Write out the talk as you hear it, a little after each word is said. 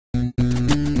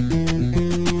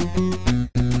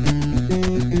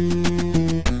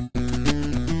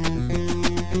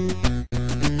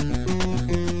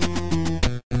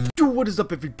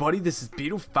up, everybody? This is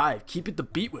Beetle5, keeping the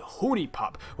beat with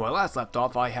Huniepop. When I last left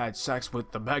off, I had sex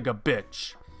with the mega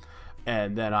bitch.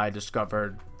 And then I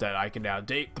discovered that I can now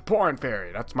date the porn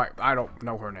fairy. That's my, I don't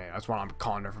know her name. That's what I'm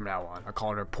calling her from now on. I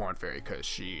call her porn fairy because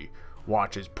she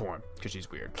watches porn, because she's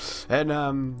weird. And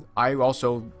I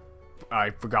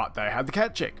forgot that I had the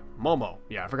cat chick, Momo.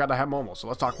 Yeah, I forgot I had Momo, so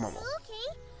let's talk Momo.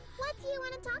 Okay, what do you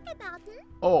want to talk about?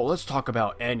 Oh, let's talk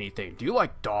about anything. Do you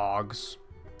like dogs?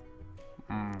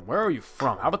 Where are you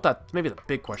from? How about that? Maybe the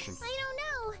big question. I don't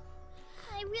know.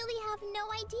 I really have no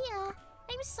idea.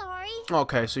 I'm sorry.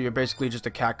 Okay, so you're basically just a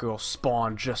cat girl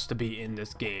spawned just to be in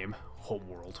this game.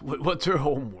 Homeworld. What's her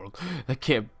homeworld? That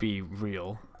can't be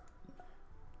real.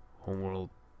 Homeworld.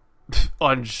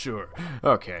 Unsure.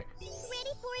 Okay.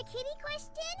 Ready for a kitty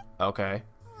question? Okay.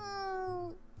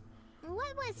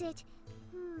 What was it?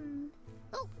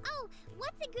 Oh,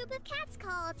 what's a group of cats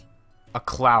called? A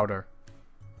clouder.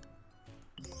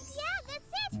 Yeah, that's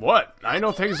it. What? I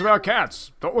know things about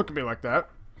cats. Don't look at me like that.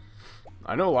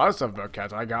 I know a lot of stuff about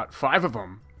cats. I got 5 of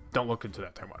them. Don't look into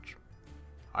that too much.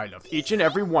 I love each and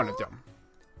every one of them.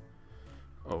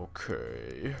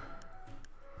 Okay.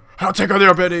 How take on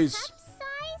their biddies? Cup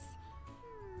size?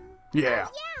 Yeah.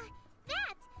 Oh, yeah,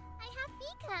 that. I have B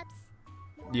cups.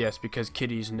 Yes, because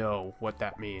kitties know what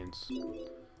that means.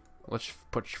 Let's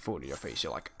put your food in your face.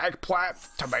 You're like eggplant,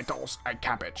 tomatoes, and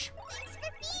cabbage. Thanks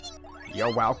for feeding.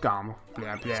 You're welcome.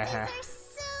 Blah, blah. These are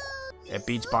so... It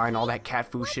beats buying all that cat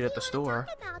food shit at the store.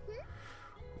 Talk about,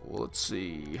 Well, let's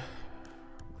see.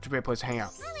 What's your favorite place to hang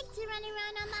out? I like to run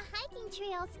around on the hiking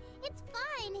trails. It's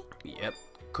fun. Yep,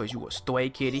 cause you a stray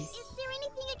kitty. Is there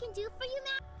anything I can do for you,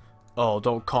 Matt? Oh,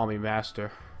 don't call me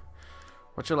master.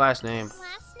 What's your last name?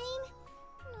 Last name?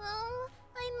 No,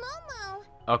 I'm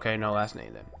Momo. Okay, no last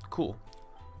name then. Cool.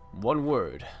 One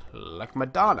word, like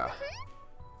Madonna.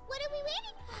 What are we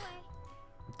waiting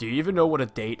for? Do you even know what a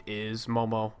date is,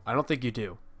 Momo? I don't think you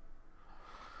do.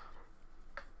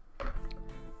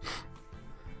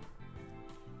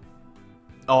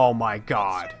 Oh my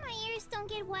god. Sure my ears don't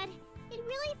get wet. It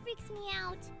really freaks me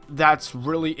out. That's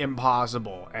really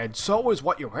impossible. And so is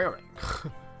what you're wearing.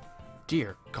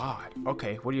 Dear God.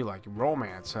 Okay, what do you like?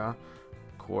 Romance, huh?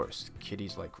 Of course,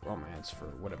 kitties like romance for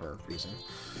whatever reason.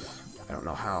 I don't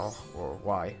know how or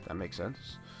why. That makes sense.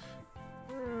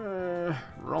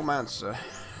 Romance.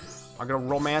 I'm gonna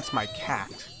romance my cat.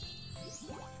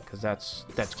 Because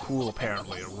that's cool,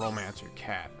 apparently, to romance your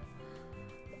cat.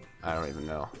 I don't even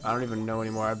know. I don't even know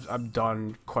anymore. I'm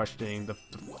done questioning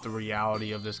the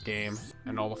reality of this game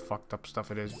and all the fucked up stuff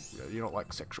it is. You don't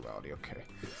like sexuality, okay.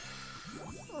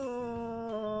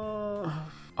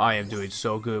 I am doing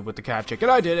so good with the cat chick,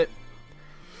 and I did it!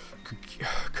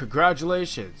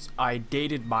 Congratulations, I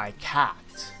dated my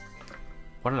cat.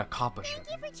 What an accomplishment.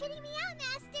 Thank you for treating me out,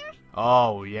 Master.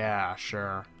 Oh, yeah,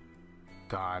 sure.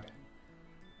 God.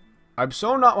 I'm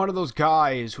so not one of those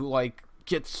guys who, like,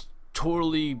 gets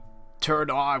totally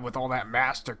turned on with all that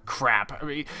master crap. I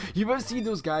mean, you've ever seen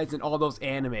those guys in all those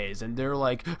animes, and they're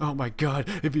like, oh my god,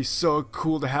 it'd be so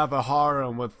cool to have a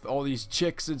harem with all these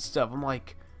chicks and stuff. I'm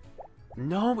like,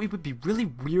 no, it would be really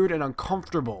weird and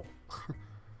uncomfortable.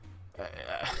 Let's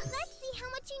see how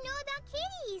much you know about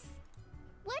kitties.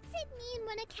 What's it mean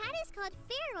when a cat is called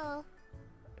feral?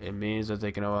 It means that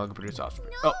they can no longer produce offspring.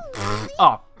 No, Oh, really?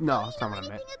 oh, no, that's Do not you what know I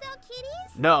meant. anything about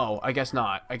kitties? No, I guess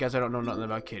not. I guess I don't know nothing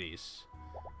about kitties.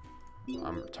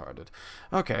 I'm retarded.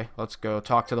 Okay, let's go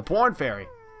talk to the porn fairy.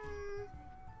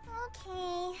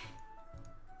 Okay.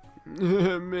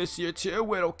 Miss you too,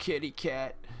 little kitty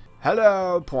cat.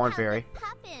 Hello, porn fairy.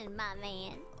 Poppin', my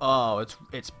man. Oh,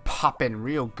 it's popping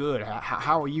real good.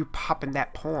 How are you popping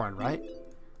that porn, right?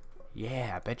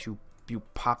 Yeah, I bet you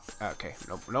pop. Okay,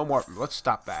 no more. Let's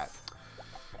stop that.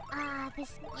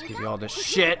 This. Let's give you all this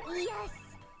shit. Yes.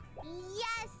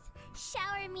 Yes.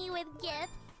 Shower me with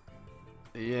gifts.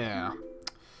 Yeah.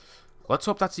 Let's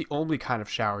hope that's the only kind of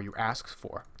shower you ask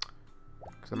for.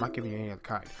 Because I'm not giving you any other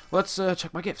kind. Let's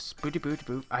check my gifts. Booty booty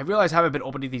boot. I realize I haven't been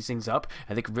opening these things up,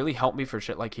 and they could really help me for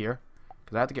shit like here.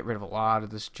 Because I have to get rid of a lot of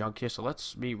this junk here, so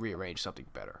let's rearrange something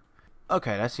better.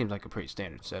 Okay, that seems like a pretty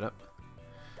standard setup.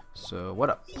 So, what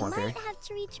up, porn fairy? You might have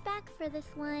to reach back for this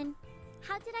one.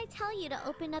 How did I tell you to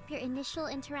open up your initial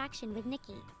interaction with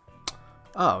Nikki?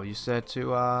 Oh, you said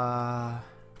to,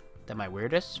 that my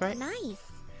weirdest, right? Nice.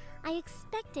 I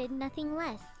expected nothing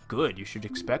less. Good, you should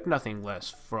expect nothing less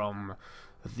from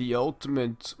the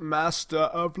ultimate master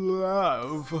of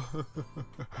love.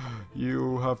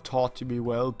 You have taught me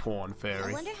well, porn I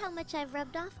fairy. wonder how much I've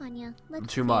rubbed off on you. Let's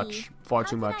Too see. much. Far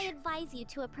too How much. did I advise you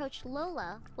to approach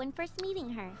Lola when first meeting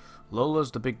her?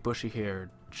 Lola's the big bushy haired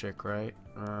chick, right?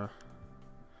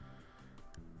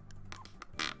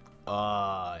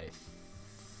 That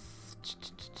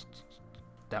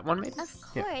one maybe? Of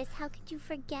course, how could you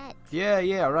forget?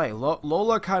 Yeah, right.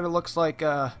 Lola kind of looks like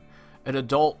an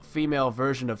adult female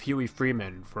version of Huey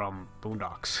Freeman from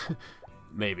Boondocks.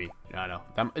 Maybe. I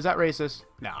don't know. Is that racist?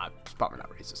 Nah, it's probably not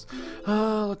racist.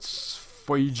 Let's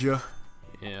feed you.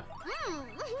 Yeah.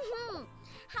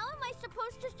 How am I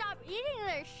supposed to stop eating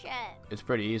this shit? It's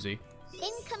pretty easy.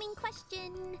 Incoming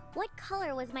question. What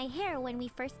color was my hair when we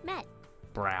first met?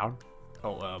 Brown.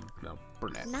 Oh, no,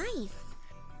 brunette. Nice.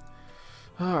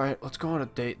 Alright, let's go on a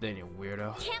date then, you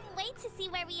weirdo. Can't wait to see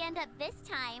where we end up this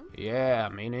time. Yeah,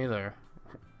 me neither.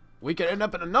 We could end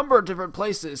up in a number of different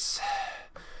places.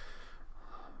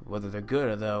 Whether they're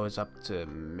good, though, is up to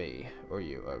me or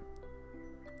you.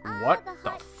 What the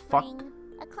fuck? Spring,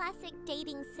 a classic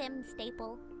dating sim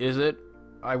staple. Is it?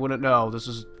 I wouldn't know. This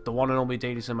is the one and only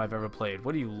dating sim I've ever played.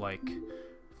 What do you like?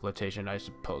 Flirtation, I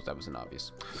suppose that was an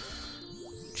obvious.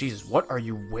 Jesus, what are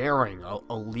you wearing?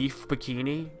 A leaf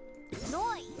bikini?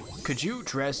 Noise. Could you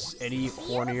dress any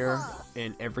hornier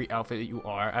in every outfit that you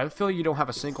are? I feel you don't have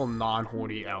a single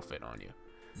non-horny outfit on you.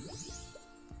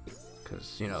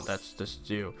 Because, you know, that's just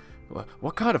you.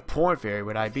 What kind of porn fairy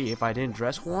would I be if I didn't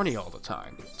dress horny all the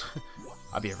time?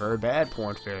 I'd be a very bad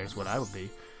porn fairy is what I would be.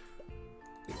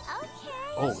 Okay.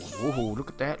 Oh, whoa, look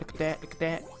at that, look at that, look at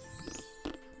that.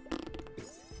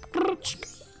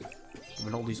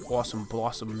 Having all these awesome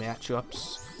blossom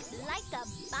matchups. Like a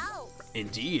bow.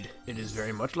 Indeed, it is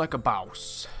very much like a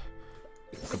bouse.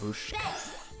 Kaboosh.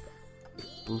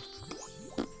 Boof.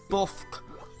 Boof.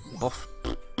 Boof.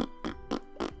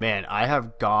 Man, I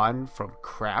have gone from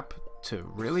crap to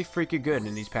really freaking good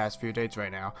in these past few dates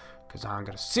right now. Because I'm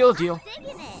going to seal a deal.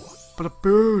 But a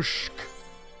boosh.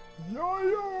 See,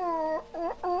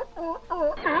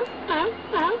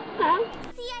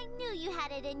 I knew you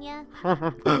had it in ya.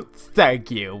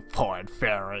 Thank you, porn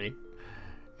fairy.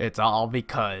 It's all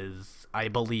because I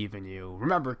believe in you.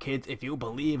 Remember, kids, if you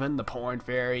believe in the porn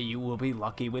fairy, you will be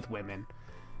lucky with women.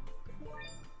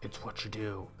 It's what you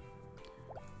do.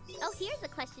 Oh, here's a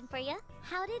question for you.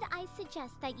 How did I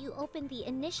suggest that you open the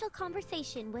initial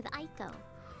conversation with Aiko?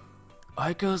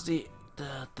 Aiko's the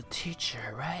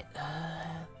teacher, right?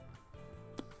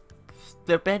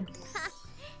 Stupid.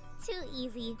 Too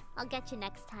easy. I'll get you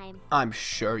next time. I'm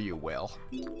sure you will.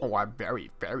 Oh, I'm very,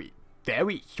 very,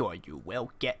 very sure you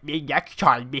will get me next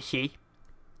time, Missy.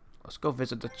 Let's go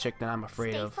visit the chick that I'm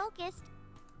afraid of. Stay focused.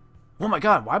 Oh my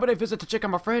god, why would I visit the chick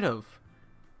I'm afraid of?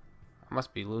 I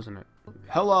must be losing it.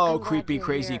 Hello, creepy,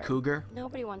 crazy cougar.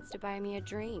 Nobody wants to buy me a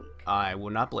drink. I will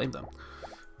not blame them.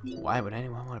 Why would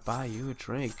anyone want to buy you a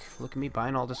drink? Look at me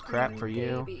buying all this crap for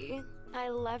you. Baby, I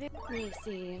love it. Let me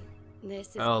see. This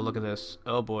is. Oh, look at this.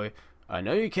 Oh boy. I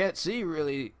know you can't see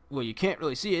really. Well, you can't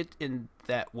really see it in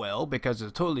that well because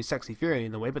there's a totally sexy fairy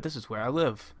in the way, but this is where I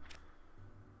live.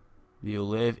 You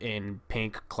live in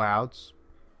pink clouds.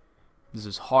 This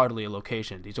is hardly a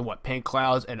location. These are what? Pink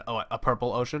clouds and a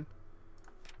purple ocean?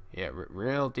 Yeah,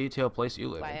 real detailed place you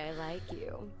live in. Why I like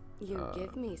you. You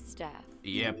give me stuff.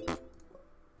 Yep.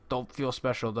 Don't feel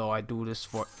special though. I do this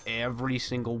for every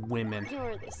single woman.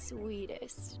 You're the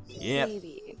sweetest. Yep.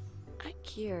 Baby, I'm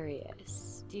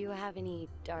curious. Do you have any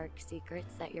dark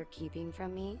secrets that you're keeping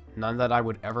from me? None that I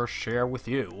would ever share with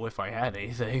you if I had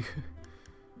anything.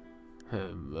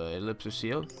 My lips are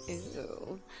sealed?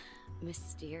 Ooh,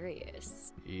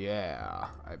 mysterious. Yeah,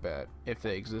 I bet. If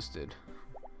they existed.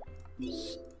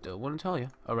 Still wouldn't tell you.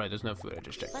 Alright, there's no food. I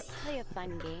just checked. Let's play a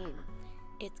fun game.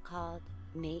 It's called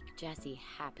Make Jessie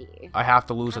Happy. I have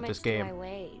to lose at this Promise game. my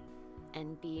way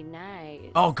and be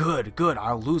nice. Oh, good, good.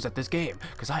 I'll lose at this game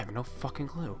because I have no fucking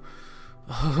clue.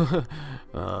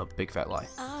 Big fat lie.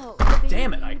 Oh,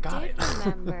 damn it! baby, I you got did it.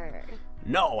 Remember.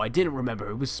 No, I didn't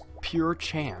remember. It was pure A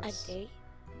chance. date?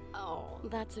 Oh,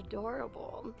 that's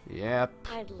adorable. Yep.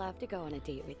 I'd love to go on a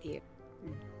date with you.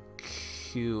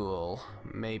 Cool.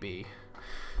 Maybe.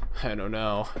 I don't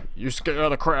know. You scare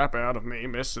the crap out of me,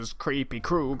 Mrs. Creepy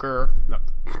Kruger. No,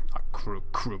 not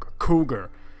Kruger. Cougar.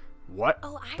 What?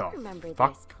 Oh, I the remember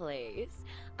fuck? this place.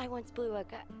 I once blew a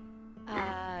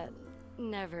guy.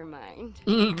 Never mind.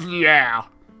 Yeah.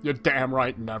 You're damn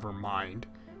right, never mind.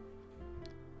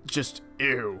 Just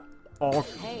ew. All.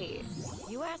 Hey,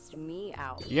 you asked me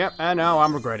out. Yep, I know.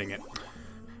 I'm regretting it.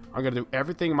 I'm gonna do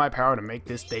everything in my power to make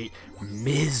this date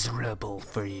miserable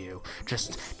for you.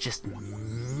 Just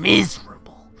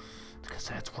miserable. Because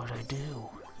that's what I do.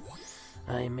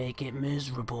 I make it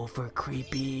miserable for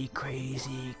creepy,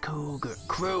 crazy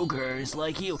Krugers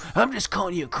like you. I'm just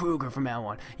calling you a Kruger from now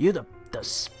on. You're the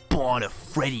spawn of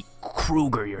Freddy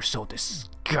Krueger. You're so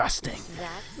disgusting.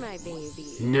 That's my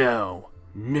baby. No,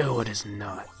 it is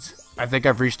not. I think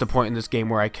I've reached the point in this game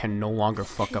where I can no longer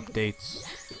fuck up dates.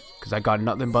 Because I got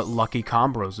nothing but lucky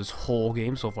combos this whole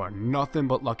game so far. Nothing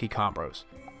but lucky combos.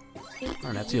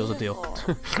 And that seals the deal.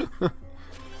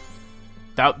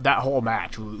 that whole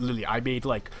match, literally, I made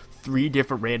like 3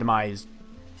 different randomized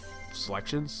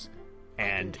selections.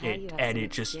 And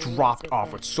it just dropped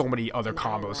off with so many other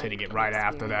combos hitting it right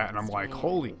after that. And I'm like,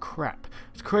 holy crap.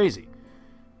 It's crazy.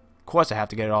 Of course I have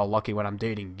to get it all lucky when I'm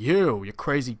dating you, you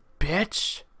crazy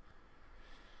bitch.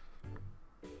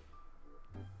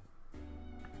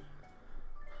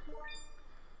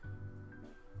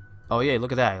 Oh yeah,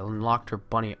 look at that. I unlocked her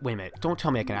bunny. Wait a minute. Don't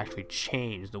tell me I can actually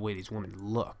change the way these women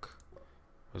look.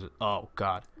 Was it? Oh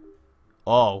god.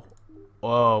 Oh.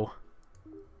 Oh.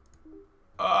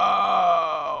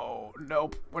 Oh.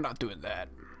 Nope. We're not doing that.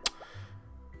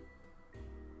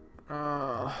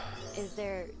 Is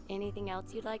there anything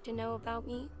else you'd like to know about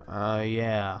me?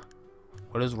 Yeah.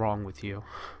 What is wrong with you?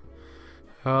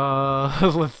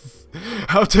 Let's...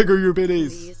 How big are your bitties?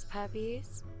 These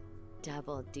puppies?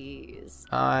 Double D's.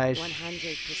 I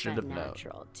 100%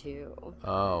 natural, too.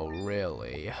 Oh,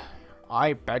 really?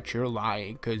 I bet you're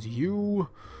lying, cause I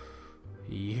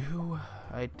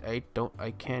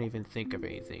can't even think of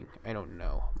anything. I don't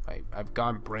know. I've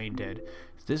gone brain dead.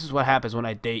 This is what happens when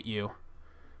I date you.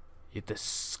 You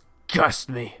disgust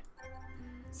me.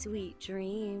 Sweet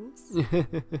dreams.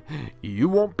 You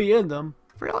won't be in them.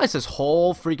 Realize this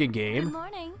whole freaking game. Good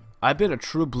morning. I've been a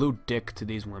true blue dick to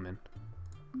these women.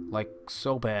 Like,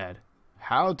 so bad.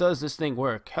 How does this thing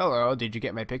work? Hello, did you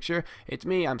get my picture? It's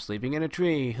me, I'm sleeping in a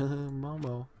tree.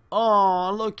 Momo.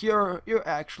 Oh, look, you're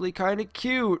actually kind of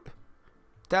cute.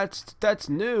 That's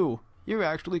new. You're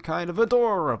actually kind of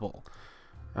adorable.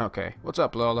 Okay, what's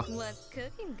up, Lola? What's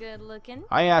cooking, good looking?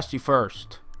 I asked you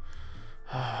first.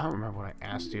 I don't remember what I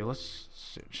asked you. Let's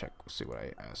see what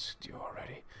I asked you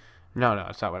already. No,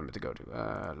 that's not what I meant to go to.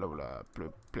 Lola,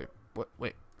 bloop, bloop. What?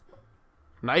 Wait.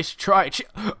 Nice try.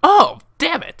 Oh,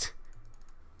 damn it.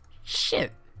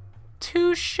 Shit.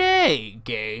 Touche,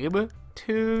 Gabe.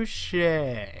 Touche.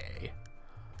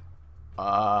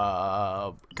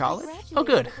 College? Oh,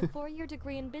 good. With a 4-year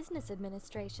degree in business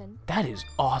administration. That is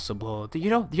awesome, Lola. Do you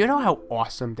know how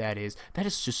awesome that is? That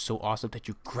is just so awesome that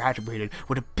you graduated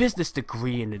with a business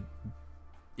degree in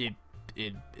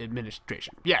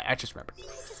administration. Yeah, I just remembered. I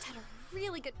just had a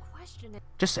really good question.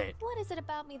 Just say it. What is it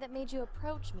about me that made you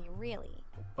approach me, really?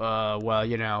 Well,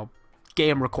 you know,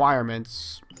 game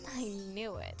requirements. I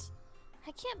knew it.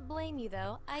 I can't blame you,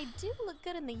 though. I do look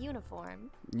good in the uniform.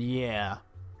 Yeah.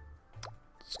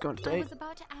 Let's go on a date. I was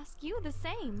about to ask you the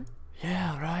same.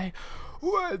 Yeah, right?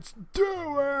 Let's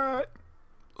do it!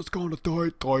 Let's go on a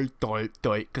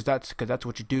date. Cause that's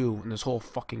what you do in this whole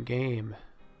fucking game.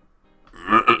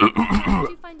 How did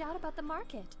you find out about the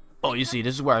market? Oh, you see,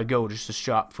 this is where I go just to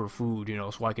shop for food, you know,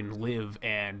 so I can live,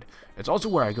 and it's also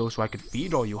where I go so I can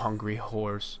feed all you hungry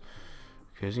whores.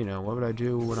 Because, you know, what would I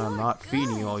do when I'm not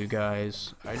feeding all you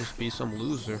guys? I just be some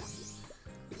loser.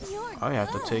 I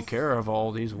have to take care of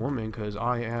all these women because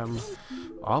I am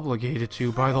obligated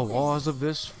to by the laws of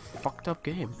this fucked up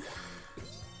game.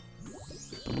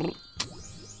 Oh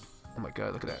my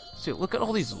god, look at that. See, look at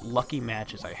all these lucky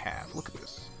matches I have. Look at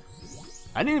this.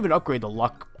 I didn't even upgrade the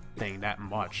luck thing that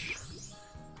much.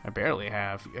 I barely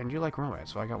have. And you like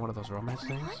romance, so I got one of those romance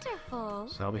things. Wonderful.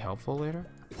 So that'll be helpful later.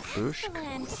 Boosh.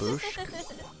 Boosh.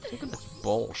 Look at this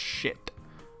bullshit.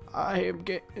 I am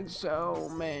getting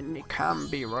so many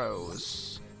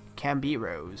Cambiros.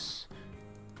 Cambiros.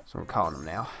 So we're calling them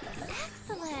now.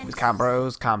 Excellent.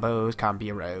 Combos,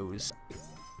 Cambiros.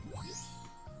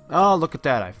 Oh, look at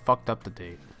that. I fucked up the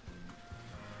date.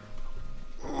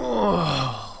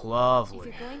 Oh, lovely.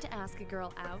 If you're going to ask a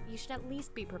girl out, you should at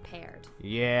least be prepared.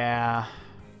 Yeah.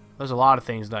 There's a lot of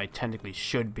things that I technically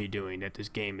should be doing that this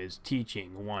game is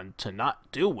teaching one to not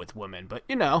do with women, but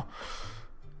you know,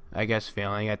 I guess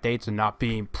failing at dates and not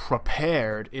being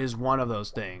prepared is one of those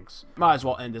things. Might as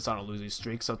well end this on a losing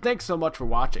streak, so thanks so much for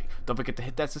watching. Don't forget to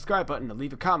hit that subscribe button and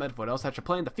leave a comment for what else I should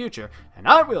play in the future, and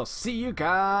I will see you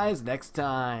guys next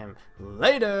time.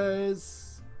 Laters!